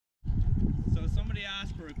somebody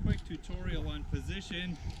asked for a quick tutorial on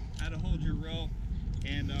position, how to hold your rope,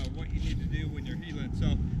 and what you need to do when you're heeling. So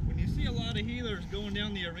when you see a lot of heelers going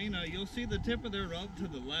down the arena, you'll see the tip of their rope to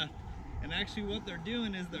the left. And actually what they're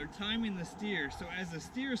doing is they're timing the steer. So as the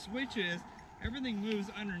steer switches, everything moves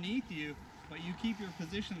underneath you, but you keep your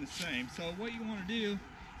position the same. So what you want to do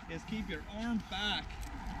is keep your arm back,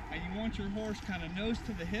 and you want your horse kind of nose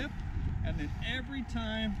to the hip, and then every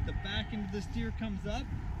time the back end of the steer comes up,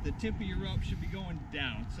 the tip of your rope should be going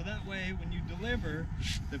down. So that way when you deliver,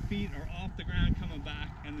 the feet are off the ground coming back,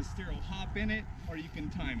 and the steer will hop in it, or you can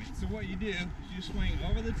time it. So what you do is you swing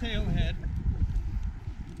over the tail head,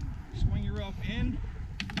 swing your rope in,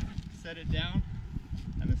 set it down,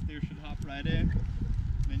 and the steer should hop right in,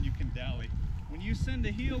 and then you can dally. When you send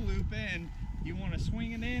a heel loop in, you want to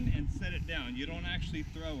swing it in and set it down. You don't actually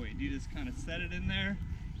throw it. You just kind of set it in there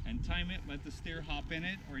and time it, let the steer hop in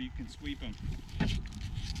it, or you can sweep them.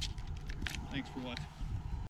 Thanks for watching.